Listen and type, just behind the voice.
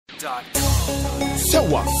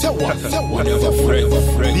Sewa, B&B,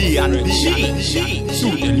 to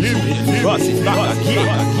the limit, Ross is back again.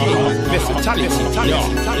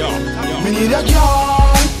 Me need a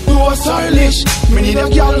girl who are stylish. Me need a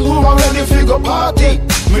girl who are ready for go party.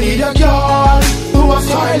 Me need a girl who are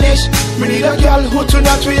stylish. Me need a girl who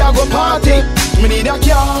tonight we a go party. Me need a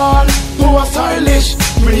girl who are stylish.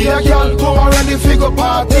 Me need a girl who are ready for go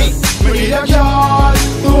party. Me need a girl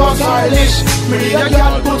who are stylish. Me need a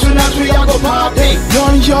girl who tonight we a go party.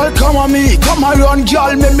 Young girl, come on me, come around,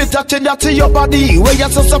 girl. Make me touch that to your body. Where you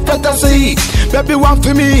so fantasy, baby, one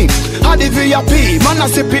for me. I the VIP, man I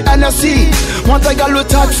sip it NSC. Want a girl with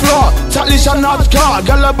touch floor, stylish and not car.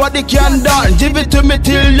 Girl her body can done, give it to me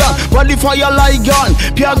till done. Body fire like gun,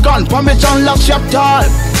 pure gun, permission last chapter.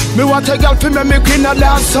 Me want a girl for me queen of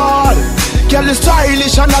dance hall. Girl is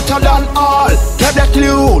stylish and not than all. Get the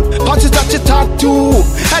clue, party touch it tattoo.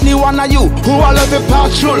 Any one of you who all love the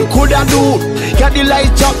patrol coulda do. Get the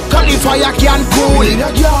light up, qualify can cool. Me need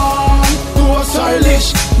a girl who are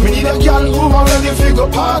stylish. Me need a girl who are ready for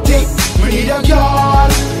go party. Me need a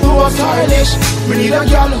girl who are stylish. Me need a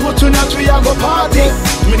girl who tonight we a go party.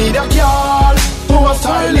 Me need a girl who are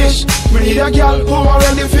stylish. Me need a girl who are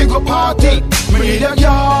ready for go party. Me need a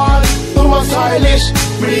girl who are stylish.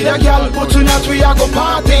 Me need a girl who tonight we a go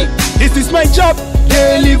party. This is my job.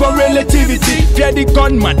 They live on relativity. Fear the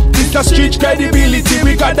gunman. This a street credibility.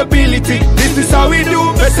 We got ability. This is how we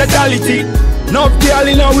do versatility. No girl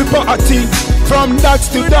in our party. From ducks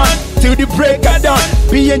to dawn, till the break of dawn.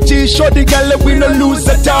 B&G show the girl that we no lose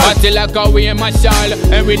at all. Until I go away my shawl,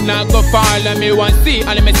 and we not go fall. And me want see,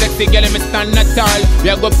 all me sexy girl, me stand not tall. We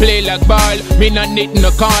a go play like ball, me not need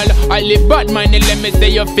no call. I live bad money, let me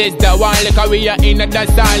see your face the wall. Like we are in a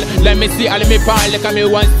dance hall, let me see all me fall. Like me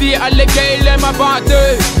want see all the girl in my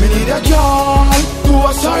party. Me need a girl who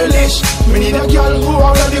are stylish. Me need a girl who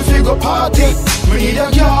are ready for go party. Me need a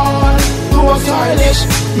girl who are stylish.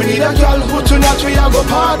 Me need a girl who tonight we a go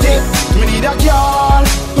party. Me need a girl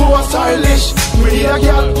who are stylish. Me need a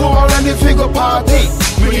girl who are ready for go party.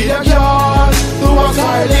 Me need a girl who are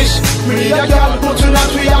stylish. Me need a girl who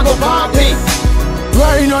tonight we a go party.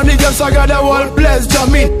 Right on the girls I got the whole place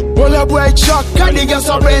jamming. All a boy chuck and the girls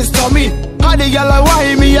are brainstorming. And the girl I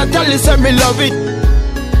want me I tell you say me love it.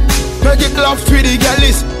 Make it love for the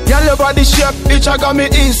girlies. Girl your body shape, it a got me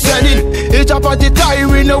insane. It a party time,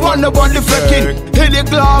 we no want nobody faking. Hit the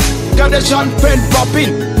club, got the champagne popping.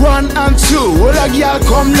 1 and 2, all a girl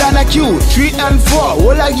come down a queue. 3 and 4,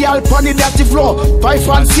 all a girl pon the dirty floor. 5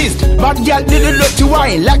 and 6, bad girl did the dirty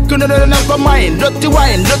wine. Like you know never mind, dirty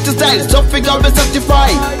wine, dirty style, so figure be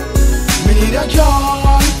certified. Me need a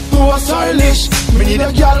girl who are stylish. Me need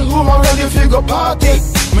a girl who are ready for go party.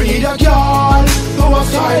 Me need a girl who are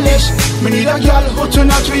stylish. Me need a girl who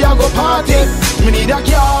tonight we a go party. Me need a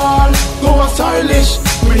girl who are stylish.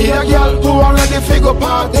 Me need a girl who are ready for go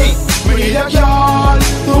party. Me need a girl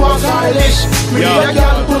who are stylish. Me need a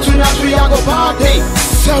girl who tonight we a go party.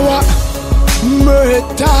 So what?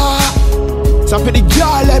 Murder. So for the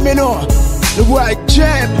girl let me know. The boy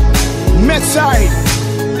Jam, Medside,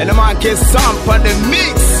 and the man can samp on the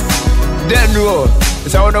mix. Then roll.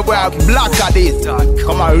 It's how the boy Blaqka this.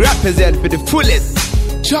 Come and represent for the fullest.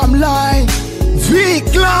 Jam line,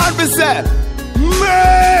 V-Clan, we say,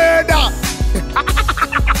 murder.